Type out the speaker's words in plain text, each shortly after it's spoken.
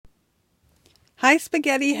Hi,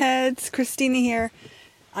 Spaghetti Heads. Christina here.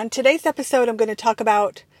 On today's episode, I'm going to talk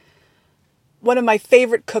about one of my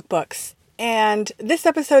favorite cookbooks. And this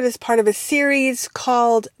episode is part of a series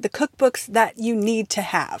called The Cookbooks That You Need to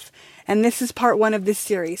Have. And this is part one of this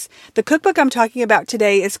series. The cookbook I'm talking about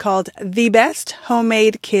today is called The Best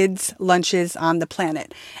Homemade Kids Lunches on the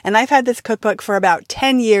Planet. And I've had this cookbook for about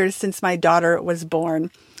 10 years since my daughter was born.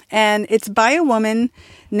 And it's by a woman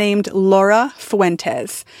named Laura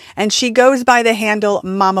Fuentes. And she goes by the handle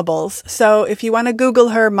Momables. So if you want to Google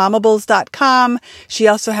her, momables.com. She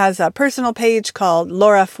also has a personal page called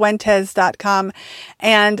laurafuentes.com.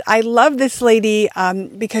 And I love this lady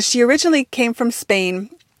because she originally came from Spain.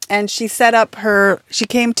 And she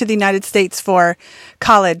came to the United States for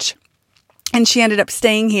college. And she ended up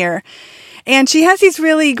staying here. And she has these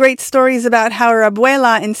really great stories about how her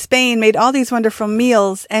abuela in Spain made all these wonderful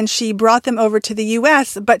meals and she brought them over to the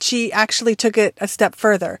U.S., but she actually took it a step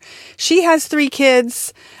further. She has 3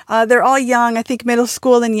 kids. They're all young, I think middle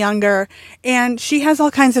school and younger. And she has all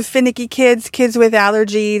kinds of finicky kids with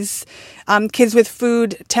allergies, kids with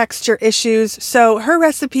food texture issues. So her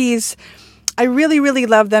recipes, I really, really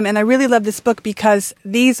love them. And I really love this book because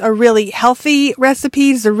these are really healthy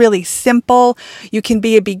recipes. They're really simple. You can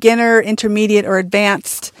be a beginner, intermediate, or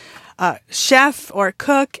advanced chef or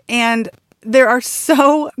cook. And there are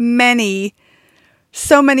so many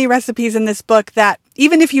recipes in this book that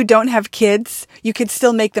even if you don't have kids, you could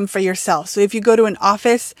still make them for yourself. So if you go to an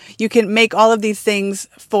office, you can make all of these things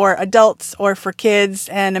for adults or for kids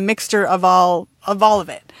and a mixture of all of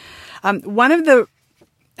it.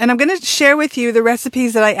 And I'm going to share with you the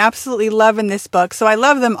recipes that I absolutely love in this book. So I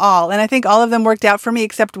love them all. And I think all of them worked out for me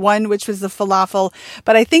except one, which was the falafel.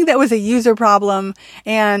 But I think that was a user problem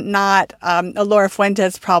and not a Laura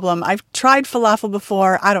Fuentes problem. I've tried falafel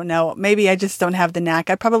before. I don't know. Maybe I just don't have the knack.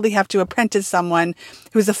 I probably have to apprentice someone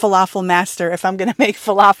who's a falafel master if I'm going to make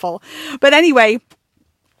falafel. But anyway,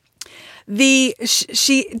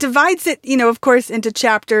 she divides it, of course, into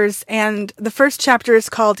chapters, and the first chapter is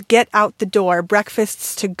called Get Out the Door,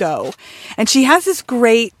 Breakfasts to Go. And she has this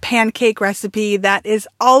great pancake recipe that is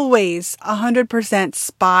always 100%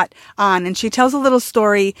 spot on. And she tells a little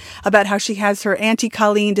story about how she has her Auntie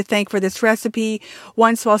Colleen to thank for this recipe.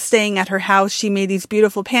 Once while staying at her house, she made these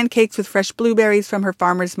beautiful pancakes with fresh blueberries from her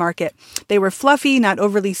farmer's market. They were fluffy, not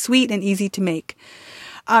overly sweet, and easy to make.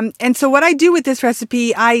 And so what I do with this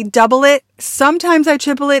recipe, I double it. Sometimes I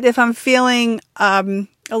triple it if I'm feeling a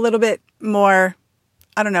little bit more,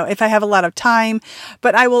 I don't know, if I have a lot of time.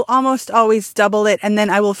 But I will almost always double it, and then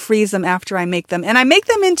I will freeze them after I make them. And I make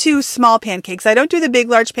them into small pancakes. I don't do the big,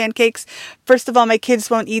 large pancakes. First of all, my kids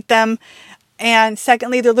won't eat them. And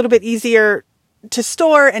secondly, they're a little bit easier to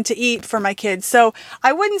store and to eat for my kids. So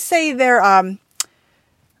I wouldn't say they're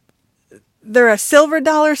a silver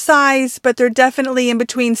dollar size, but they're definitely in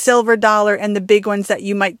between silver dollar and the big ones that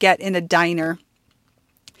you might get in a diner.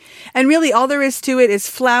 And really all there is to it is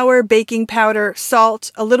flour, baking powder,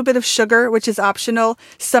 salt, a little bit of sugar, which is optional,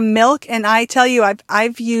 some milk. And I tell you,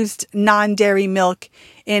 I've used non-dairy milk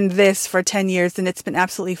in this for 10 years and it's been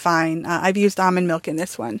absolutely fine. I've used almond milk in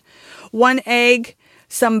this one. 1 egg,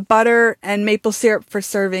 some butter, and maple syrup for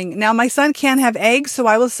serving. Now, my son can't have eggs, so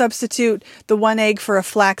I will substitute the 1 egg for a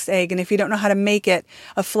flax egg. And if you don't know how to make it,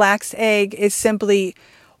 a flax egg is simply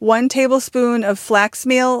 1 tablespoon of flax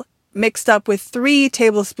meal mixed up with 3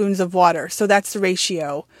 tablespoons of water. So that's the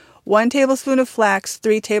ratio. 1 tablespoon of flax,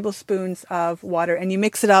 3 tablespoons of water, and you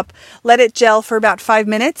mix it up, let it gel for about 5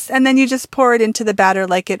 minutes, and then you just pour it into the batter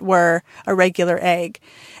like it were a regular egg.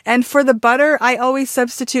 And for the butter, I always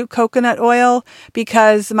substitute coconut oil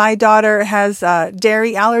because my daughter has a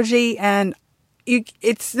dairy allergy, and you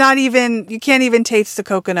can't even taste the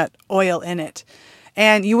coconut oil in it.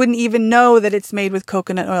 And you wouldn't even know that it's made with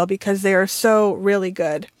coconut oil because they are so really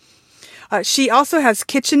good. She also has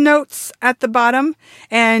kitchen notes at the bottom,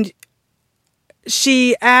 and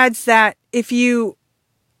she adds that if you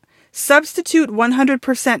substitute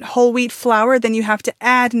 100% whole wheat flour, then you have to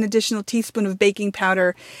add an additional teaspoon of baking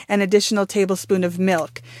powder and additional tablespoon of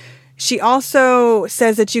milk. She also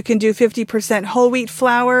says that you can do 50% whole wheat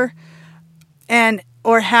flour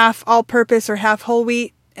or half all-purpose or half whole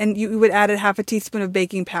wheat, and you would add half a teaspoon of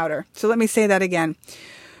baking powder. So let me say that again.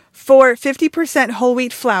 For 50% whole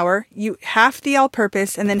wheat flour, you half the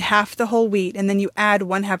all-purpose and then half the whole wheat, and then you add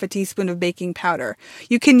 1/2 a teaspoon of baking powder.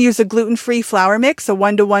 You can use a gluten-free flour mix, a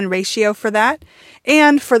 1-to-1 ratio for that.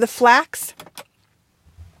 And for the flax,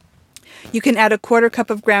 you can add 1/4 cup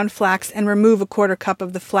of ground flax and remove 1/4 cup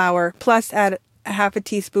of the flour, plus add a half a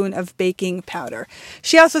teaspoon of baking powder.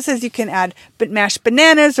 She also says you can add mashed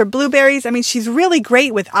bananas or blueberries. I mean, she's really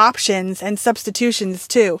great with options and substitutions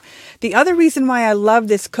too. The other reason why I love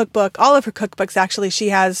this cookbook, all of her cookbooks actually, she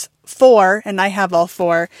has 4, and I have all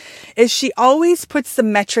 4, is she always puts the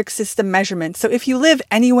metric system measurements. So if you live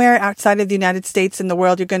anywhere outside of the United States in the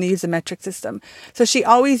world, you're going to use a metric system. So she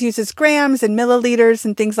always uses grams and milliliters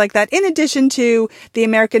and things like that, in addition to the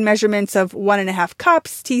American measurements of 1.5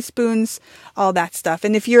 cups, teaspoons, all that stuff.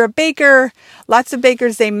 And if you're a baker, lots of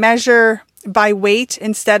bakers, they measure by weight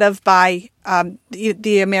instead of by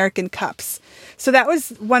the American cups. So that was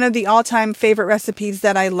one of the all-time favorite recipes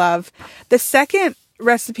that I love. The second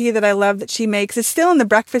recipe that I love that she makes is still in the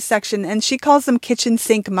breakfast section, and she calls them kitchen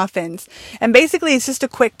sink muffins. And basically it's just a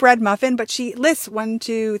quick bread muffin, but she lists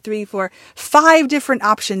 5 different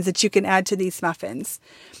options that you can add to these muffins.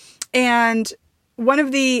 And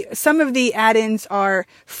some of the add-ins are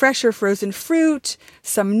fresh or frozen fruit,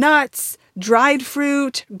 some nuts, dried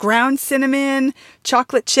fruit, ground cinnamon,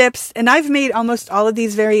 chocolate chips, and I've made almost all of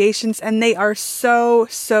these variations, and they are so,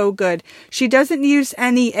 so good. She doesn't use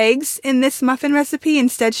any eggs in this muffin recipe.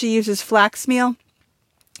 Instead, she uses flax meal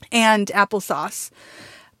and applesauce.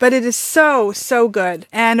 But it is so, so good.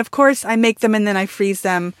 And of course, I make them and then I freeze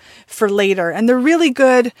them for later. And they're really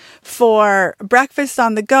good for breakfast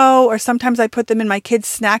on the go, or sometimes I put them in my kids'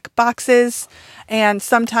 snack boxes, and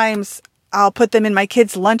sometimes I'll put them in my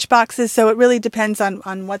kids' lunch boxes. So it really depends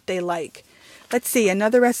on what they like. Let's see,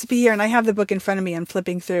 another recipe here, and I have the book in front of me. I'm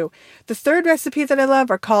flipping through. The third recipe that I love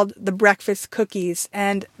are called the breakfast cookies.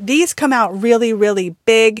 And these come out really, really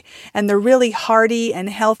big, and they're really hearty and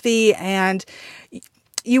healthy. And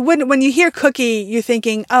you wouldn't, when you hear cookie, you're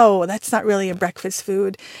thinking, oh, that's not really a breakfast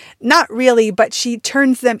food. Not really, but she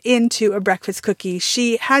turns them into a breakfast cookie.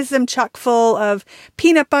 She has them chock full of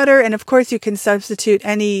peanut butter, and of course you can substitute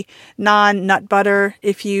any non-nut butter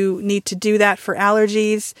if you need to do that for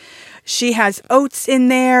allergies. She has oats in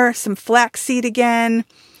there, some flaxseed again,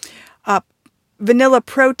 vanilla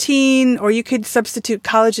protein, or you could substitute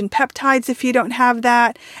collagen peptides if you don't have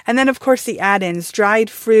that. And then, of course, the add-ins, dried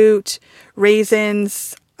fruit,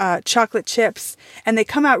 raisins, chocolate chips, and they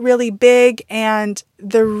come out really big, and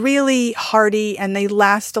they're really hearty, and they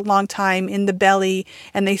last a long time in the belly,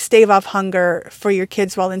 and they stave off hunger for your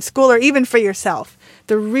kids while in school, or even for yourself.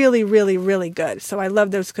 They're really, really, really good. So I love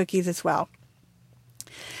those cookies as well.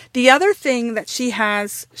 The other thing that she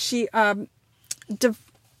has,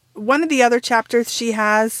 one of the other chapters she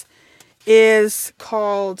has is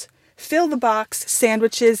called Fill the Box,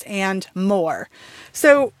 Sandwiches, and More.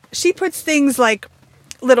 So she puts things like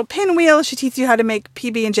little pinwheels. She teaches you how to make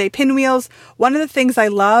PB&J pinwheels. One of the things I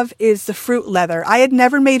love is the fruit leather. I had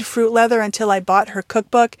never made fruit leather until I bought her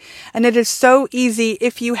cookbook, and it is so easy.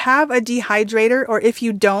 If you have a dehydrator, or if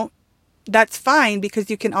you don't, that's fine, because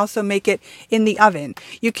you can also make it in the oven.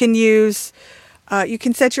 You can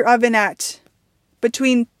set your oven at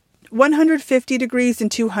between 150 degrees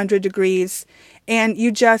and 200 degrees, and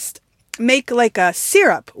you just make like a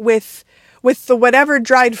syrup with the whatever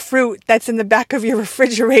dried fruit that's in the back of your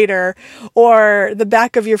refrigerator or the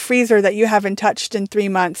back of your freezer that you haven't touched in 3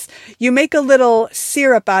 months. You make a little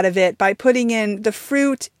syrup out of it by putting in the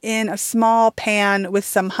fruit in a small pan with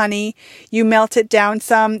some honey. You melt it down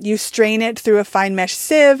some, you strain it through a fine mesh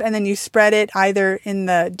sieve, and then you spread it either in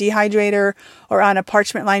the dehydrator or on a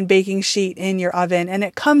parchment lined baking sheet in your oven. And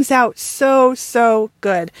it comes out so, so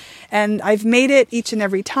good. And I've made it each and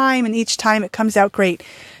every time, and each time it comes out great.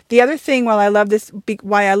 The other thing why I love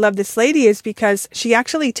this lady is because she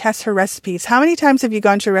actually tests her recipes. How many times have you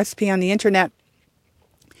gone to a recipe on the internet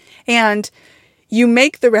and you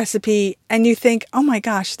make the recipe and you think, oh my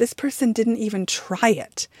gosh, this person didn't even try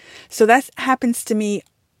it? So that happens to me.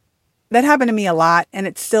 That happened to me a lot, and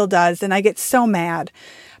it still does. And I get so mad.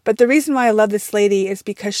 But the reason why I love this lady is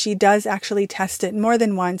because she does actually test it more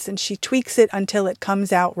than once, and she tweaks it until it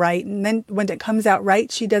comes out right. And then when it comes out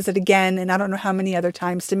right, she does it again, and I don't know how many other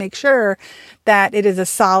times, to make sure that it is a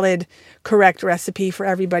solid, correct recipe for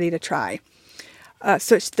everybody to try.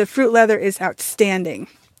 So the fruit leather is outstanding.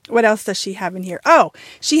 What else does she have in here? Oh,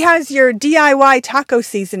 she has your DIY taco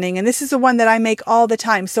seasoning, and this is the one that I make all the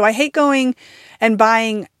time. So I hate going and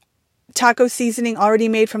buying taco seasoning already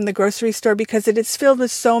made from the grocery store, because it is filled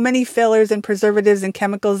with so many fillers and preservatives and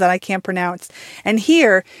chemicals that I can't pronounce. And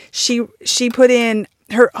here she put in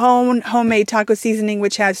her own homemade taco seasoning,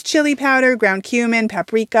 which has chili powder, ground cumin,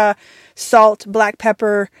 paprika, salt, black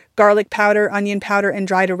pepper, garlic powder, onion powder, and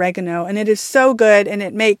dried oregano. And it is so good, and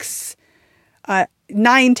it makes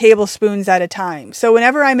 9 tablespoons at a time. So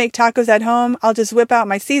whenever I make tacos at home, I'll just whip out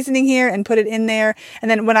my seasoning here and put it in there. And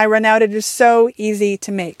then when I run out, it is so easy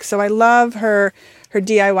to make. So I love her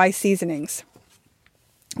DIY seasonings.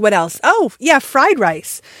 What else? Oh, yeah, fried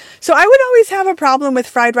rice. So I would always have a problem with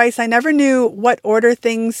fried rice. I never knew what order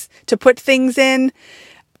to put things in.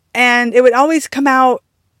 And it would always come out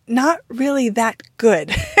not really that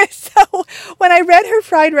good. So when I read her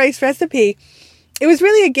fried rice recipe, it was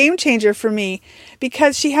really a game changer for me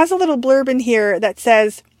because she has a little blurb in here that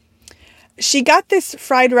says she got this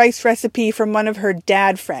fried rice recipe from one of her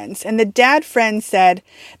dad friends. And the dad friend said,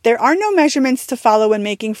 there are no measurements to follow when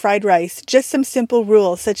making fried rice, just some simple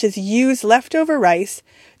rules such as use leftover rice,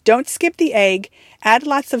 don't skip the egg, add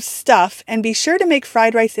lots of stuff, and be sure to make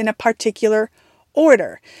fried rice in a particular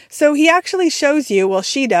order. So he actually shows you, well,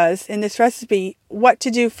 she does in this recipe, what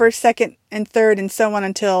to do first, second, and third, and so on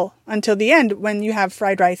until the end when you have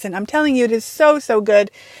fried rice. And I'm telling you, it is so, so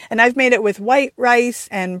good. And I've made it with white rice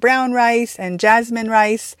and brown rice and jasmine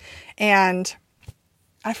rice. And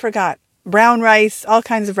I forgot brown rice, all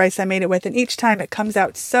kinds of rice I made it with. And each time it comes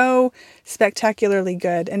out so spectacularly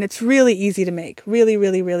good. And it's really easy to make. Really,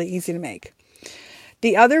 really, really easy to make.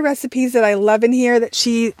 The other recipes that I love in here that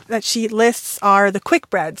she lists are the quick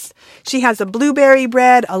breads. She has a blueberry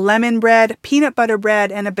bread, a lemon bread, peanut butter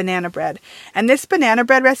bread, and a banana bread. And this banana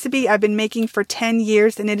bread recipe I've been making for 10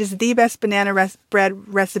 years, and it is the best banana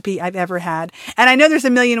bread recipe I've ever had. And I know there's a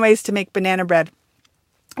million ways to make banana bread.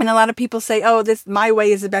 And a lot of people say, oh, my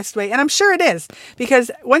way is the best way. And I'm sure it is, because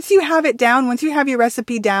once you have it down, once you have your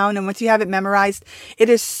recipe down, and once you have it memorized, it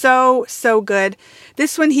is so, so good.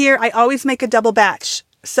 This one here, I always make a double batch.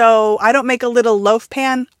 So I don't make a little loaf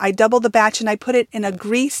pan. I double the batch and I put it in a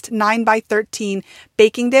greased 9x13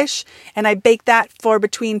 baking dish. And I bake that for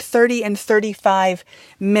between 30 and 35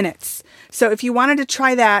 minutes. So if you wanted to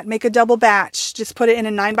try that, make a double batch, just put it in a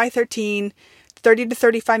 9x13, 30 to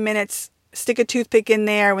 35 minutes. Stick a toothpick in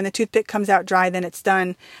there. When the toothpick comes out dry, then it's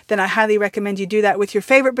done. Then I highly recommend you do that with your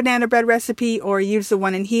favorite banana bread recipe or use the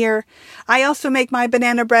one in here. I also make my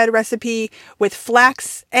banana bread recipe with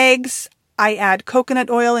flax eggs. I add coconut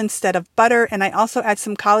oil instead of butter, and I also add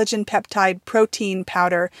some collagen peptide protein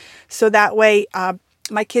powder. So that way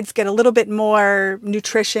my kids get a little bit more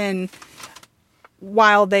nutrition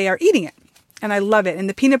while they are eating it. And I love it. And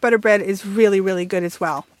the peanut butter bread is really, really good as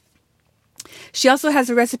well. She also has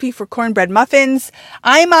a recipe for cornbread muffins.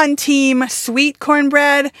 I'm on team sweet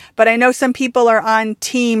cornbread, but I know some people are on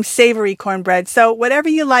team savory cornbread. So whatever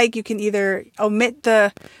you like, you can either omit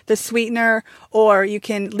the sweetener or you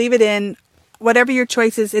can leave it in. Whatever your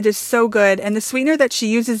choice is, it is so good. And the sweetener that she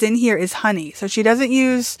uses in here is honey. So she doesn't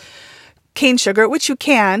use cane sugar, which you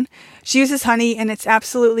can. She uses honey and it's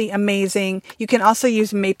absolutely amazing. You can also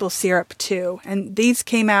use maple syrup too. And these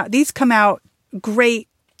come out great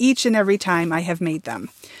each and every time I have made them.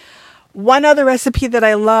 One other recipe that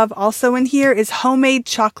I love also in here is homemade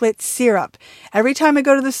chocolate syrup. Every time I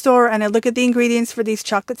go to the store and I look at the ingredients for these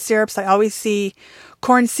chocolate syrups, I always see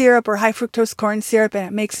corn syrup or high fructose corn syrup, and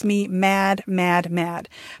it makes me mad, mad, mad.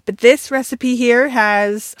 But this recipe here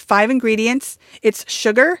has 5 ingredients. It's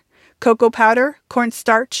sugar, cocoa powder,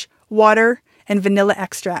 cornstarch, water, and vanilla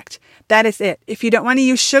extract. That is it. If you don't want to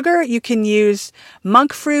use sugar, you can use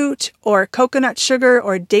monk fruit or coconut sugar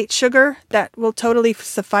or date sugar. That will totally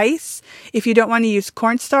suffice. If you don't want to use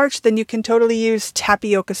cornstarch, then you can totally use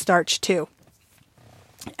tapioca starch too.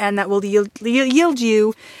 And that will yield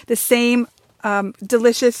you the same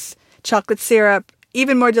delicious chocolate syrup,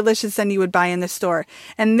 even more delicious than you would buy in the store.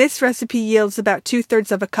 And this recipe yields about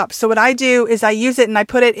 2/3 of a cup. So what I do is I use it and I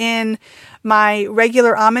put it in my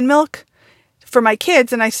regular almond milk for my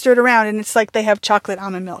kids, and I stir it around, and it's like they have chocolate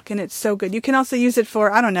almond milk, and it's so good. You can also use it for,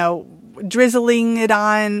 I don't know, drizzling it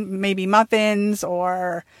on maybe muffins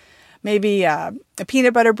or maybe a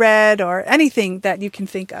peanut butter bread or anything that you can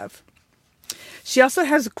think of. She also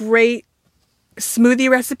has great smoothie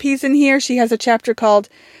recipes in here. She has a chapter called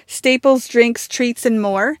Staples, Drinks, Treats, and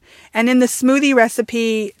More. And in the smoothie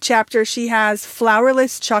recipe chapter, she has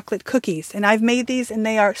flourless chocolate cookies. And I've made these, and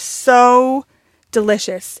they are so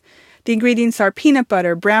delicious. The ingredients are peanut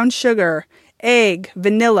butter, brown sugar, egg,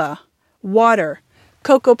 vanilla, water,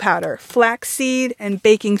 cocoa powder, flaxseed, and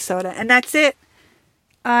baking soda. And that's it.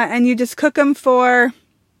 And you just cook them for,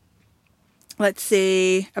 let's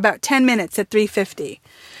see, about 10 minutes at 350.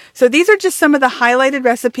 So these are just some of the highlighted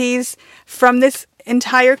recipes from this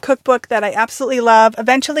entire cookbook that I absolutely love.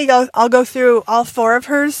 Eventually I'll go through all 4 of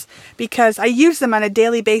hers because I use them on a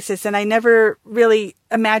daily basis and I never really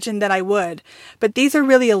imagined that I would. But these are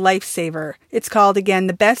really a lifesaver. It's called, again,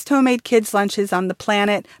 The Best Homemade Kids Lunches on the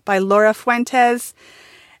Planet by Laura Fuentes.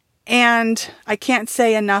 And I can't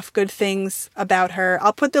say enough good things about her.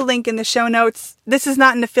 I'll put the link in the show notes. This is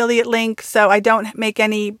not an affiliate link, so I don't make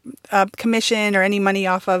any commission or any money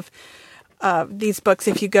off of these books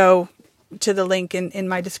if you go to the link in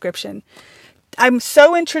my description. I'm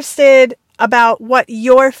so interested about what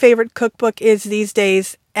your favorite cookbook is these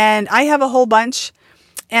days, and I have a whole bunch,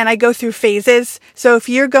 and I go through phases. So if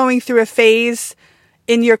you're going through a phase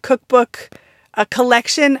in your cookbook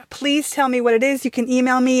collection, please tell me what it is. You can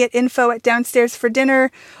email me at info@downstairsfordinner,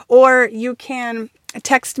 or you can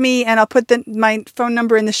text me, and I'll put my phone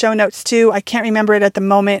number in the show notes too. I can't remember it at the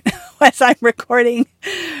moment as I'm recording.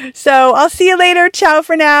 So I'll see you later. Ciao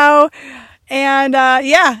for now. And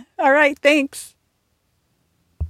all right, thanks.